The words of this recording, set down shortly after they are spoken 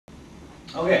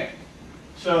Okay,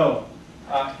 so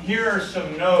here are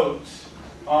some notes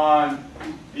on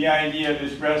the idea of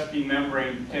this resting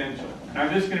membrane potential. And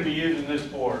I'm just going to be using this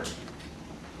board.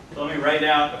 So let me write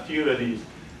out a few of these.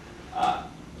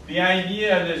 The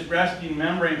idea of this resting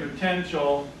membrane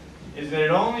potential is that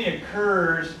it only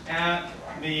occurs at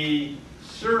the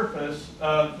surface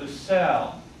of the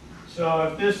cell. So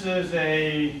if this is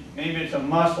maybe it's a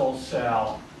muscle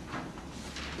cell,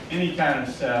 any kind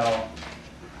of cell,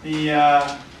 the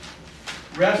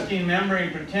resting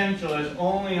membrane potential is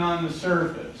only on the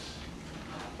surface.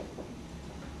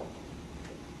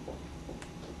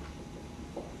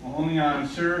 Only on the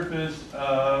surface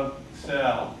of the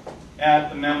cell at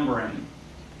the membrane.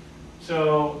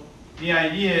 So the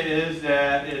idea is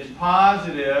that it's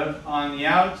positive on the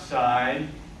outside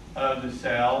of the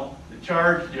cell, the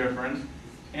charge difference,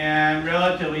 and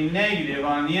relatively negative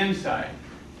on the inside.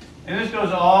 And this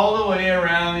goes all the way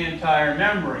around the entire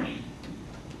membrane.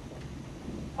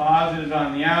 Positives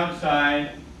on the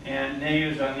outside and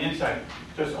negatives on the inside.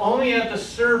 So it's only at the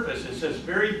surface. It's this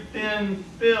very thin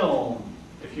film,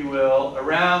 if you will,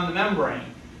 around the membrane.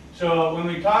 So when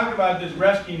we talk about this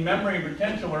resting membrane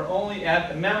potential, we're only at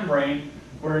the membrane.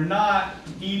 We're not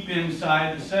deep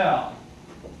inside the cell.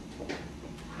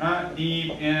 Not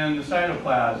deep in the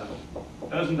cytoplasm.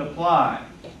 Doesn't apply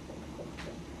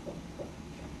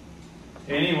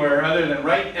to anywhere other than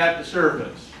right at the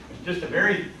surface. It's just a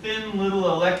very thin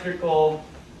little electrical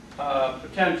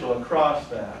potential across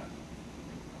that.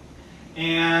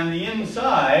 And the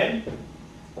inside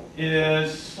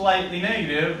is slightly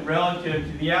negative relative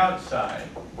to the outside.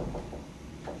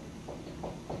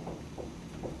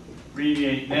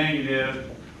 Abbreviate negative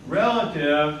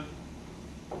relative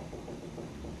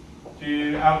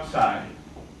to outside.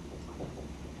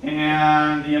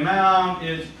 And the amount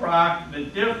is the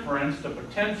difference, the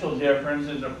potential difference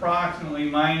is approximately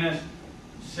minus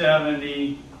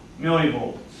 70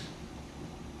 millivolts.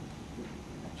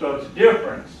 So it's a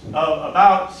difference of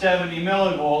about 70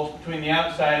 millivolts between the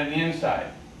outside and the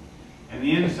inside. And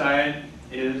the inside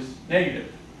is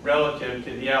negative relative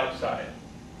to the outside,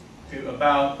 to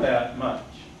about that much.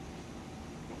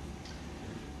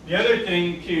 The other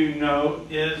thing to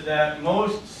note is that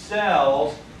most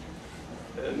cells,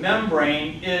 the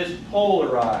membrane is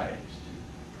polarized.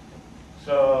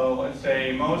 So let's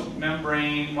say most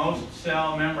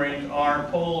cell membranes are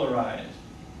polarized.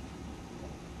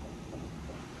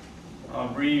 I'll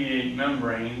abbreviate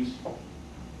membranes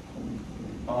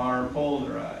are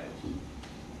polarized.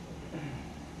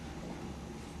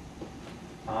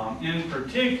 In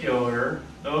particular,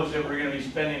 those that we're going to be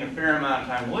spending a fair amount of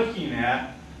time looking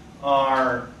at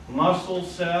are muscle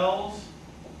cells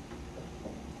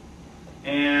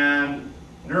and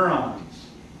neurons.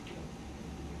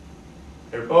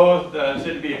 They're both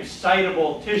said to be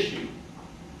excitable tissue,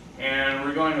 and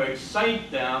we're going to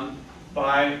excite them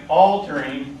by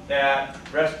altering that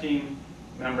resting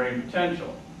membrane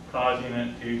potential, causing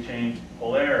it to change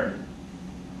polarity.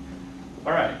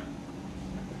 All right.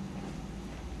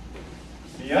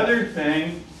 The other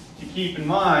thing to keep in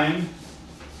mind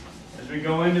as we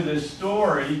go into this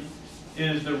story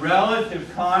is the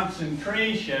relative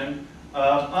concentration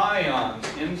of ions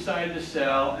inside the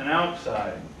cell and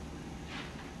outside.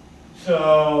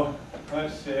 So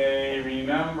let's say,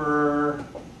 remember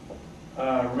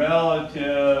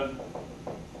relative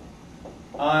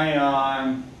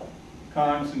ion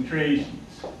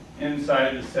concentrations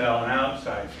inside the cell and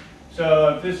outside.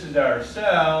 So if this is our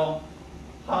cell,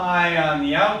 high on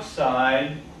the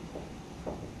outside,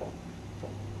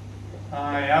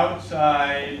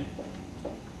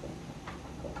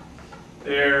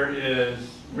 there is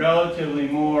relatively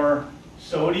more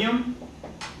sodium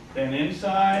than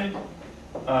inside,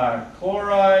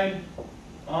 chloride,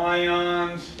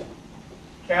 ions,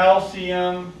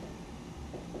 calcium,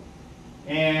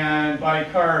 and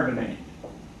bicarbonate,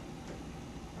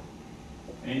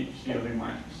 HCl2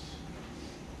 minus.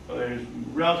 So there's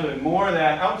relatively more of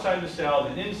that outside the cell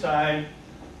than inside.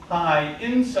 High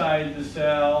inside the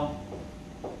cell,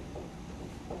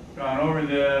 gone over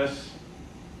this.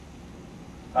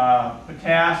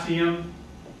 Potassium,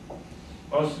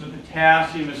 most of the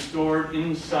potassium is stored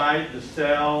inside the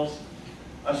cells.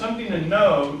 Something to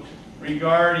note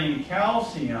regarding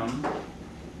calcium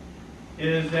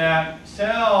is that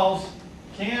cells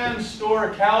can store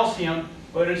calcium,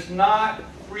 but it's not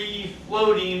free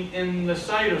floating in the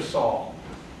cytosol.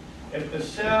 If the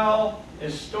cell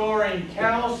is storing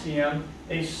calcium,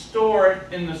 they store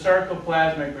it in the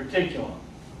sarcoplasmic reticulum,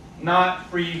 not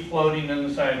free floating in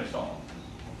the cytosol.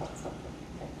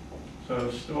 So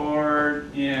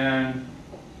stored in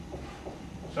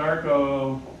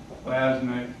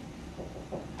sarcoplasmic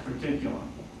reticulum,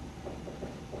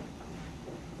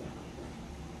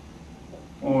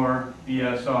 or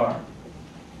BSR.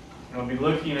 And we'll be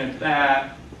looking at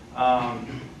that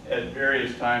at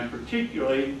various times,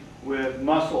 particularly with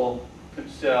muscle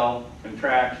cell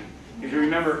contraction. Because you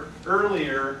remember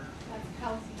earlier, that's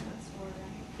calcium that's stored,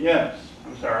 right? yes,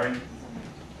 I'm sorry,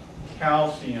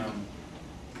 calcium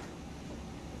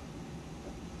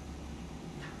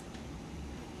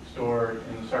stored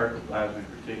in the sarcoplasmic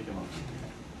reticulum.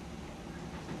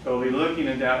 So we'll be looking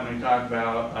at that when we talk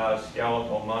about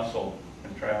skeletal muscle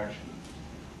contraction.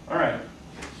 All right,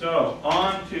 so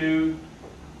on to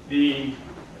the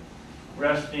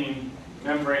resting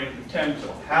membrane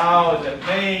potential. How is it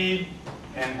made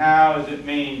and how is it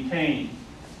maintained?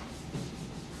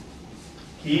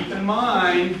 Keep in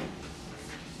mind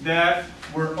that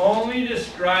we're only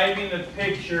describing the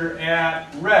picture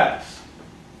at rest.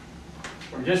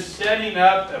 We're just setting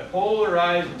up a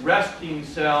polarized resting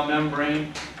cell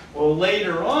membrane. We'll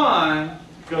later on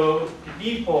go to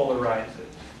depolarize it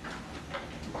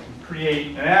and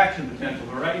create an action potential.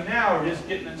 But right now we're just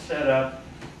getting it set up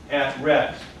at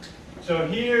rest. So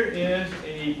here is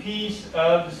a piece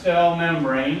of the cell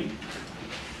membrane.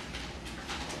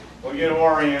 We'll get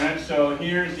oriented. So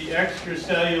here's the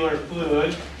extracellular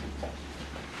fluid,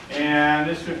 and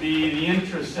this would be the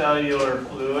intracellular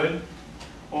fluid,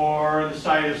 or the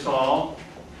cytosol.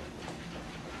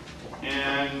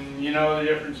 And you know the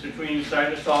difference between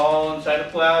cytosol and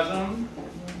cytoplasm?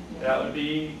 That would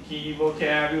be key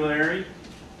vocabulary.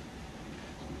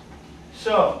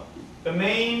 So, the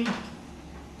main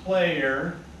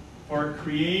player for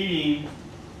creating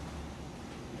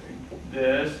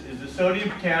this is the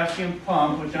sodium-potassium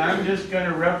pump, which I'm just going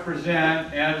to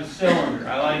represent as a cylinder.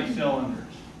 I like cylinders.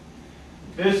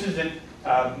 This is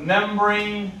a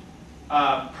membrane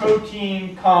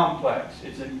protein complex.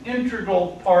 It's an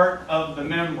integral part of the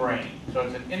membrane. So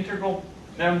it's an integral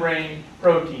membrane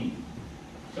protein.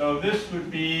 So this would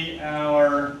be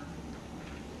our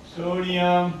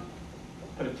sodium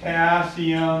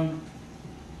potassium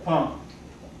pump.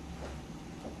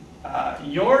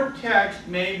 Your text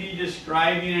may be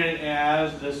describing it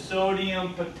as the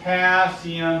sodium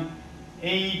potassium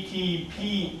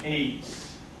ATPase.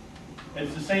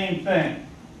 It's the same thing.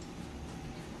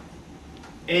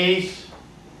 ACE,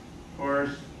 of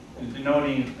course, is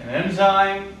denoting an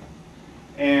enzyme,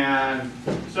 and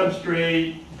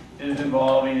substrate is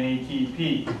involving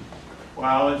ATP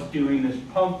while it's doing this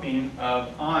pumping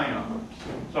of ions.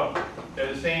 So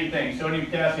they're the same thing, sodium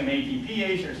potassium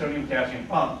ATPase or sodium potassium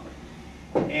pump.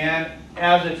 And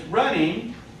as it's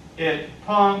running, it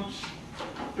pumps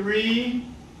 3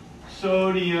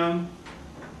 sodium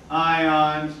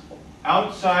ions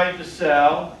outside the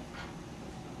cell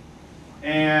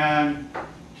and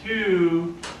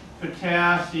 2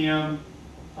 potassium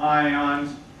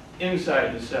ions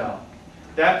inside the cell.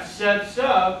 That sets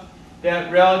up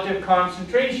that relative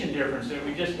concentration difference that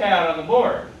we just had on the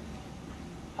board.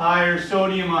 Higher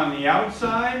sodium on the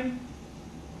outside,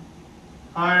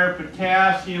 higher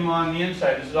potassium on the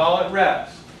inside. This is all at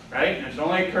rest, right? And it's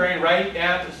only occurring right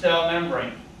at the cell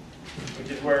membrane, which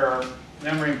is where our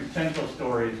membrane potential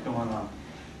story is going on.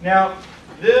 Now,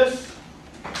 this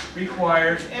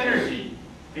requires energy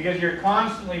because you're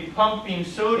constantly pumping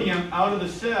sodium out of the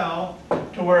cell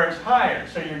to where it's higher.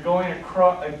 So you're going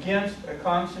against a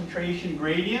concentration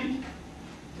gradient.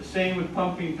 The same with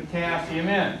pumping potassium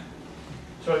in.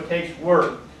 So it takes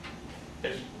work.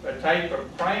 It's a type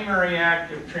of primary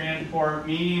active transport,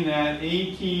 meaning that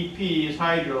ATP is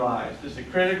hydrolyzed. This is a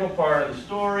critical part of the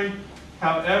story.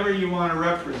 However you want to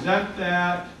represent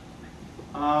that,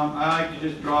 I like to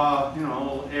just draw, a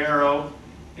little arrow,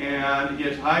 and it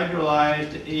gets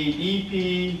hydrolyzed to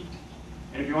ADP.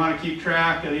 And if you want to keep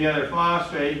track of the other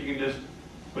phosphate, you can just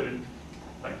put it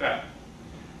like that.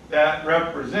 That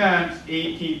represents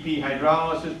ATP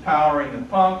hydrolysis powering the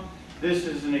pump. This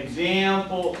is an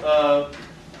example of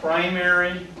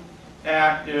primary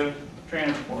active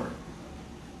transport.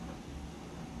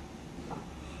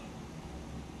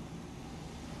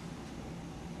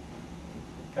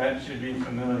 That should be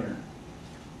familiar.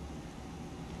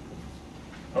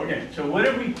 Okay, so what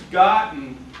have we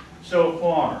gotten so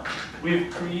far? We've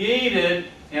created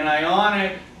an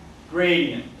ionic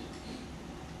gradient,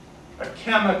 a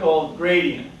chemical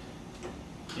gradient.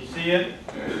 You see it?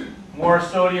 More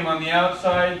sodium on the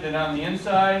outside than on the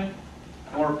inside,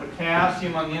 more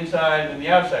potassium on the inside than the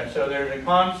outside. So there's a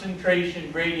concentration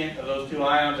gradient of those two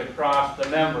ions across the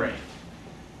membrane.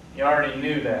 You already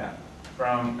knew that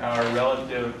from our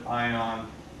relative ion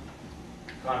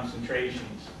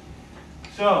concentrations.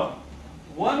 So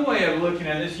one way of looking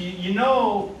at this, you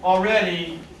know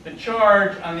already the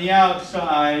charge on the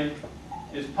outside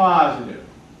is positive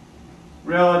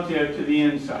relative to the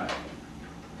inside.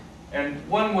 And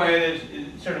one way that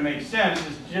it sort of makes sense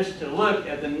is just to look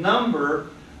at the number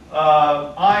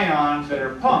of ions that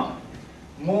are pumped.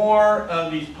 More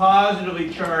of these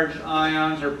positively charged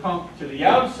ions are pumped to the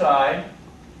outside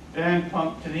than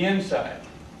pumped to the inside.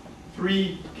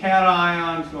 3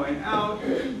 cations going out,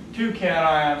 2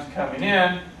 cations coming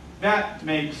in. That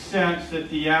makes sense that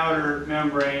the outer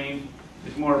membrane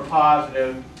is more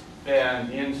positive than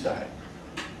the inside.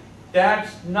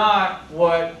 That's not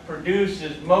what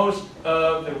produces most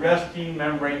of the resting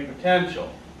membrane potential.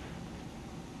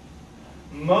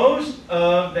 Most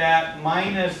of that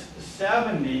minus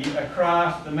 70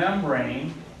 across the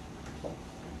membrane,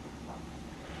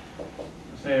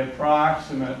 say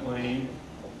approximately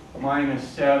minus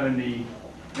 70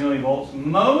 millivolts,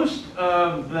 most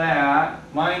of that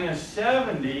minus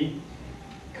 70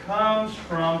 comes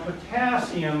from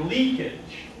potassium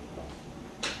leakage.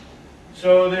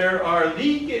 So there are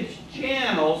leakage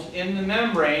channels in the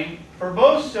membrane for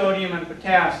both sodium and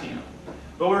potassium.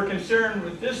 But we're concerned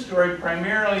with this story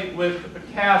primarily with the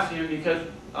potassium because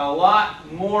a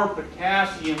lot more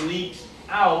potassium leaks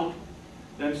out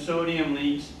than sodium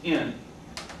leaks in.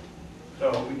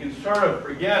 So we can sort of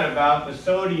forget about the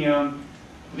sodium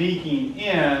leaking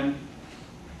in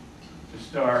to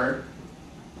start.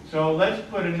 So let's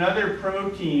put another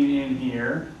protein in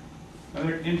here,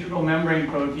 another integral membrane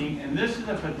protein, and this is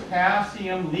a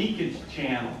potassium leakage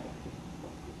channel.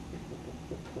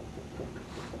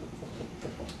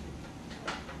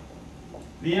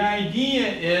 The idea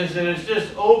is that it's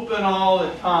just open all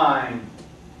the time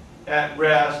at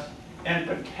rest, and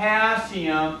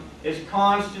potassium is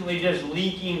constantly just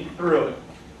leaking through it.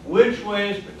 Which way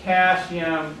is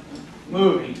potassium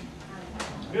moving?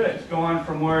 Good. It's going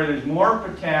from where there's more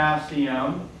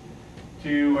potassium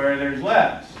to where there's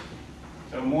less.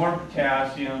 So more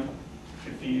potassium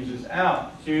diffuses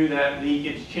out through that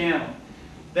leakage channel.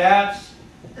 That's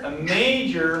a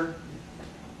major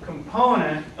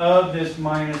component of this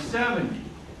minus 70.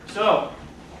 So,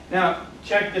 now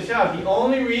check this out. The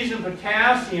only reason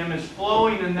potassium is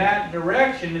flowing in that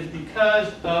direction is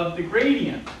because of the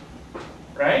gradient,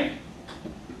 right?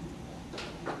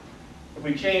 If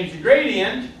we change the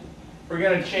gradient, we're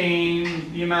going to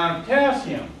change the amount of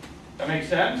potassium. That makes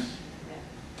sense?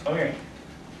 Okay.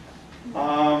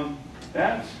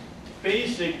 That's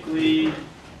basically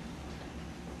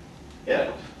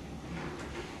it.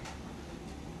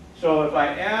 So if I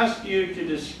ask you to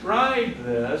describe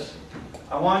this,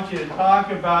 I want you to talk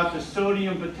about the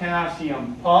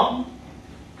sodium-potassium pump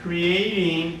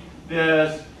creating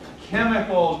this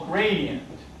chemical gradient.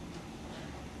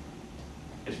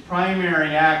 It's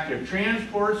primary active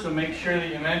transport, so make sure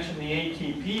that you mention the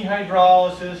ATP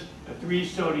hydrolysis, the 3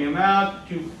 sodium out,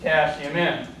 2 potassium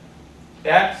in.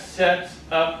 That sets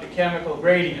up the chemical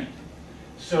gradient.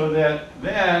 So that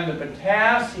then the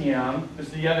potassium, is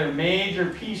the other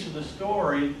major piece of the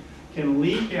story, can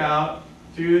leak out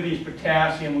through these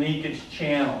potassium leakage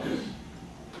channels.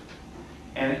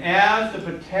 And as the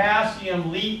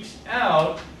potassium leaks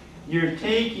out, you're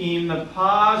taking the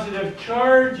positive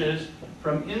charges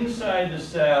from inside the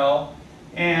cell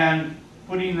and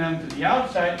putting them to the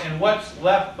outside, and what's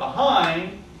left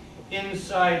behind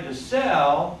inside the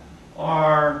cell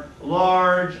are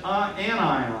large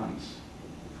anions.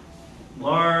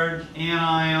 Large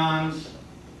anions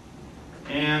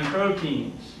and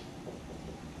proteins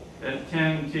that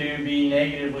tend to be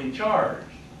negatively charged.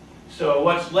 So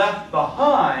what's left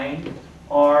behind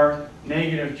are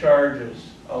negative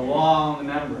charges along the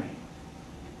membrane.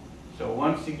 So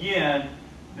once again,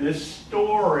 this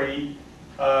story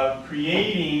of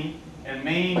creating and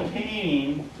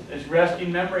maintaining this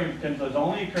resting membrane potential is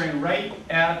only occurring right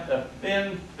at the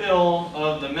thin film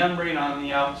of the membrane on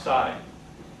the outside.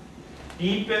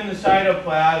 Deep in the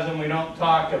cytoplasm, we don't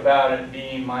talk about it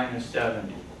being minus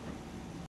 70.